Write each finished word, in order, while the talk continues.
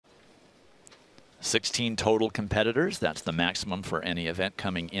16 total competitors. That's the maximum for any event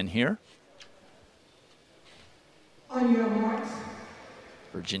coming in here.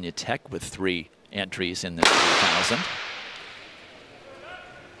 Virginia Tech with 3 entries in this 3000.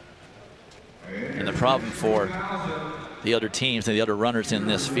 And the problem for the other teams and the other runners in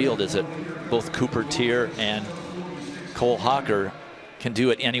this field is that both Cooper Teare and Cole Hocker can do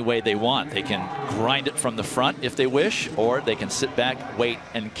it any way they want. They can grind it from the front if they wish, or they can sit back, wait,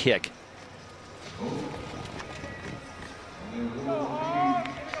 and kick.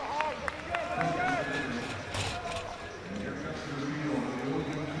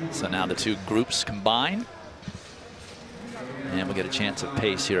 So now the two groups combine, and we'll get a chance of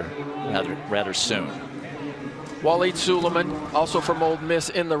pace here rather soon. Waleed Suleiman, also from Ole Miss,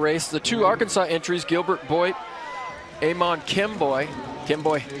 in the race. The 2 Arkansas entries, Gilbert Boyd, Amon Kemboy.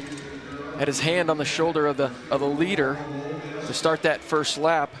 Kemboy had his hand on the shoulder of the leader to start that first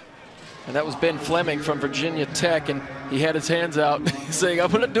lap. And that was Ben Fleming from Virginia Tech, and he had his hands out saying,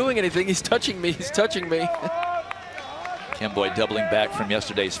 I'm not doing anything, he's touching me, he's touching me. Kemboy doubling back from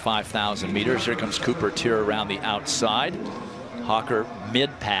yesterday's 5,000 meters. Here comes Cooper Teare around the outside. Hocker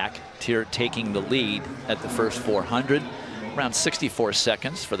mid-pack, Teare taking the lead at the first 400. Around 64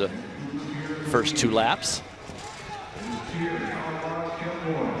 seconds for the first 2 laps.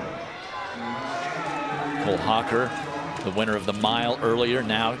 Cole Hocker, the winner of the mile earlier,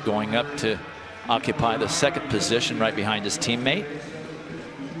 now going up to occupy the 2nd position right behind his teammate.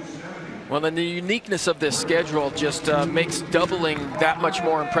 Well, then the uniqueness of this schedule just makes doubling that much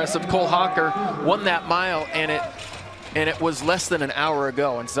more impressive. Cole Hocker won that mile, and it was less than an hour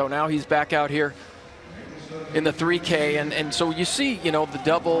ago. And so now he's back out here in the 3K. And so you see, you know, the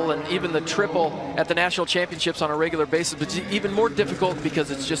double and even the triple at the national championships on a regular basis, but it's even more difficult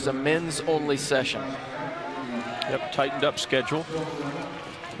because it's just a men's only session. Yep, tightened up schedule.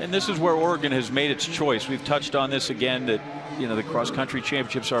 And this is where Oregon has made its choice. We've touched on this again, that, you know, the cross-country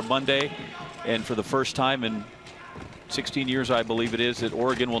championships are Monday, and for the first time in 16 years, I believe it is, that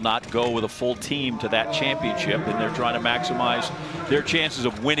Oregon will not go with a full team to that championship, and they're trying to maximize their chances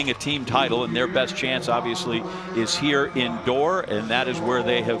of winning a team title, and their best chance obviously is here indoor, and that is where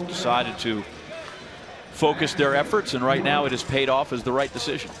they have decided to focus their efforts, and right now it has paid off as the right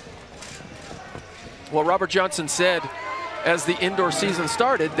decision. Well, Robert Johnson said as the indoor season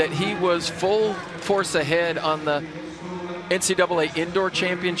started that he was full force ahead on the NCAA indoor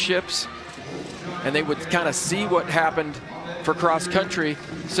championships, and they would kind of see what happened for cross country.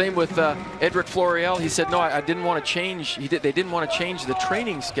 Same with Edric Florial. He said, no, I didn't want to change. They didn't want to change the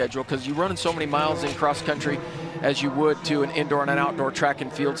training schedule because you run so many miles in cross country as you would to an indoor and an outdoor track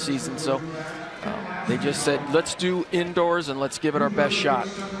and field season. So they just said, let's do indoors and let's give it our best shot.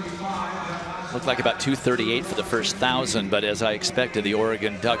 Looked like about 2:38 for the first 1,000, but as I expected, the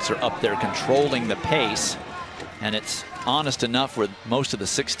Oregon Ducks are up there controlling the pace, and it's honest enough where most of the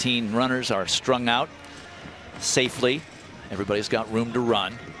 16 runners are strung out safely. Everybody's got room to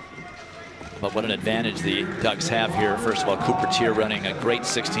run. But what an advantage the Ducks have here. First of all, Cooper Teare running a great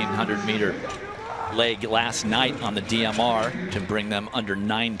 1,600-meter leg last night on the DMR to bring them under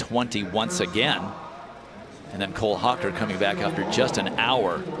 9:20 once again. And then Cole Hocker coming back after just an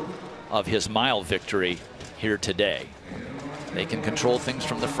hour of his mile victory here today. They can control things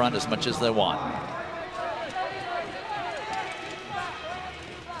from the front as much as they want.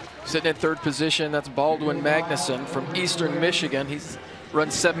 Sitting in 3rd position, that's Baldwin Magnuson from Eastern Michigan. He's run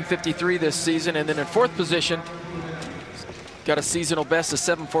 7:53 this season. And then in 4th position, got a seasonal best of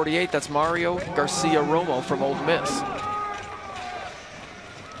 7:48. That's Mario Garcia Romo from Ole Miss.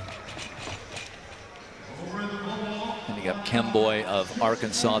 And you got Kemboy of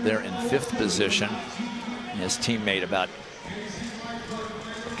Arkansas there in 5th position. And his teammate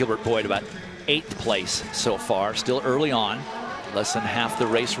Gilbert Boyd about 8th place so far. Still early on. Less than half the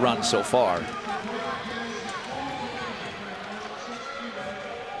race run so far.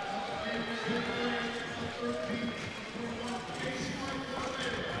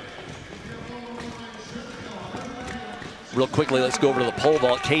 Real quickly, let's go over to the pole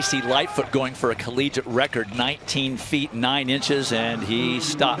vault. Casey Lightfoot going for a collegiate record, 19 feet 9 inches, and he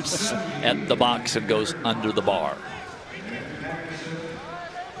stops at the box and goes under the bar.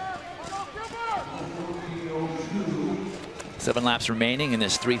 Seven laps remaining in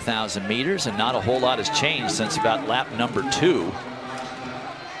this 3,000 meters, and not a whole lot has changed since about lap number 2.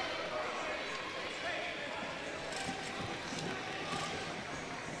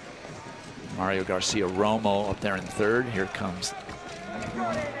 Mario Garcia Romo up there in 3rd. Here comes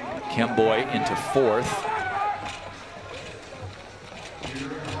Kemboy into 4th.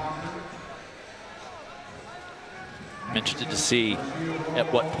 I'm interested to see at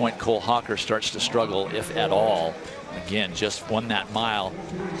what point Cole Hocker starts to struggle, if at all. Again, just won that mile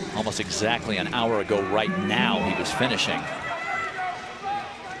almost exactly an hour ago right now. He was finishing.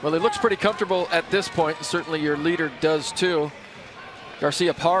 Well, he looks pretty comfortable at this point. Certainly your leader does too.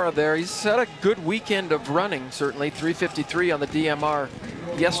 Garcia Parra there. He's had a good weekend of running, certainly. 3:53 on the DMR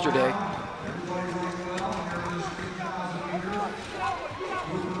yesterday.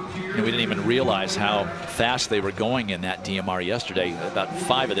 And we didn't even realize how fast they were going in that DMR yesterday. About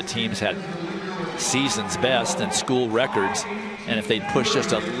 5 of the teams had season's best and school records. And if they'd pushed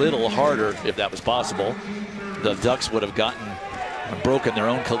just a little harder, if that was possible, the Ducks would have broken their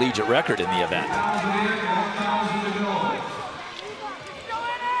own collegiate record in the event.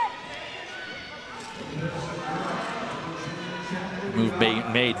 Move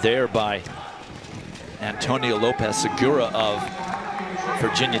made there by Antonio Lopez Segura of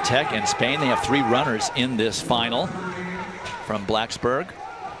Virginia Tech in Spain. They have 3 runners in this final from Blacksburg,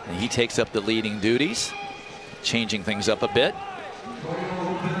 and he takes up the leading duties, changing things up a bit.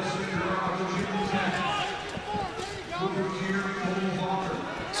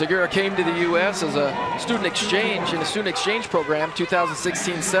 Segura came to the U.S. as a student exchange in a student exchange program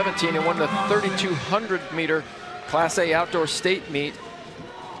 2016-17 and won the 3,200-meter Class A outdoor state meet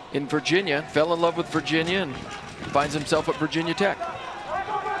in Virginia. Fell in love with Virginia and finds himself at Virginia Tech.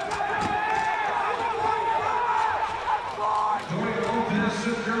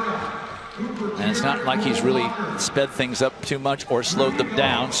 And it's not like he's really sped things up too much or slowed them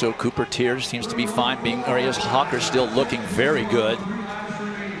down. So Cooper Teare seems to be fine. Hocker still looking very good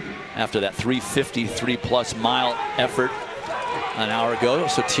after that 3:53+ mile effort an hour ago.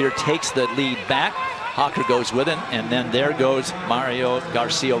 So Teare takes the lead back. Hocker goes with him, and then there goes Mario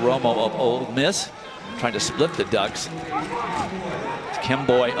Garcia Romo of Ole Miss, trying to split the Ducks.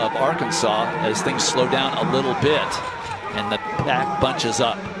 Kimboy of Arkansas as things slow down a little bit, and the pack bunches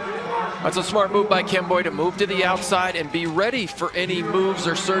up. That's a smart move by Kimboy to move to the outside and be ready for any moves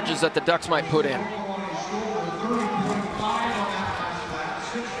or surges that the Ducks might put in.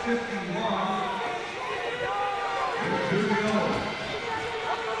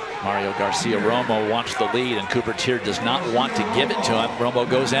 Mario Garcia Romo wants the lead, and Cooper Teare does not want to give it to him. Romo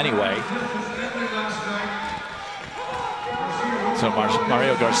goes anyway. So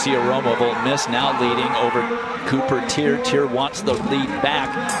Mario Garcia Romo of Ole Miss now leading over Cooper Teare. Teare wants the lead back.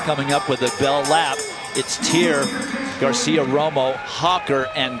 Coming up with a bell lap, it's Teare, Garcia Romo, Hocker,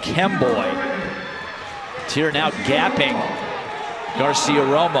 and Kimboy. Teare now gapping Garcia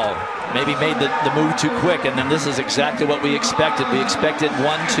Romo. Maybe made the move too quick, and then this is exactly what we expected. We expected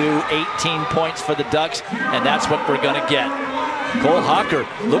 18 points for the Ducks, and that's what we're going to get. Cole Hocker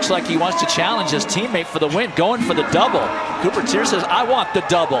looks like he wants to challenge his teammate for the win, going for the double. Cooper Teare says, I want the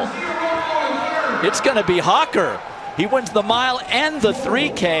double. It's going to be Hocker. He wins the mile and the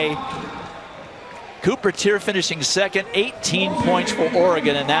 3K. Cooper Teare finishing second, 18 points for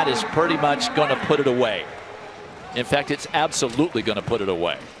Oregon, and that is pretty much going to put it away. In fact, it's absolutely going to put it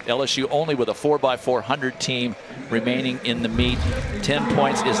away. LSU only with a 4x400 team remaining in the meet. 10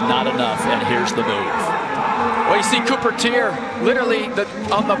 points is not enough, and here's the move. Well, you see Cooper Teare literally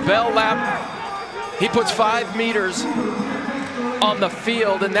on the bell lap. He puts 5 meters on the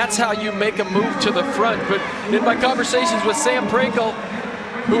field, and that's how you make a move to the front. But in my conversations with Sam Pringle,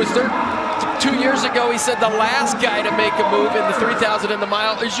 who was 2 years ago, he said the last guy to make a move in the 3,000 and the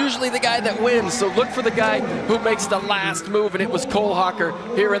mile is usually the guy that wins. So look for the guy who makes the last move, and it was Cole Hocker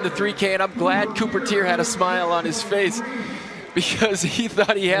here in the 3K. And I'm glad Cooper Teare had a smile on his face because he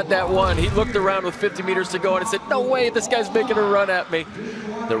thought he had that one. He looked around with 50 meters to go and said, no way, this guy's making a run at me.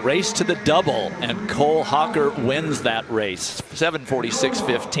 The race to the double, and Cole Hocker wins that race.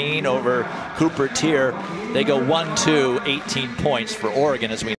 7:46.15 over Cooper Teare. They go 1-2, 18 points for Oregon as we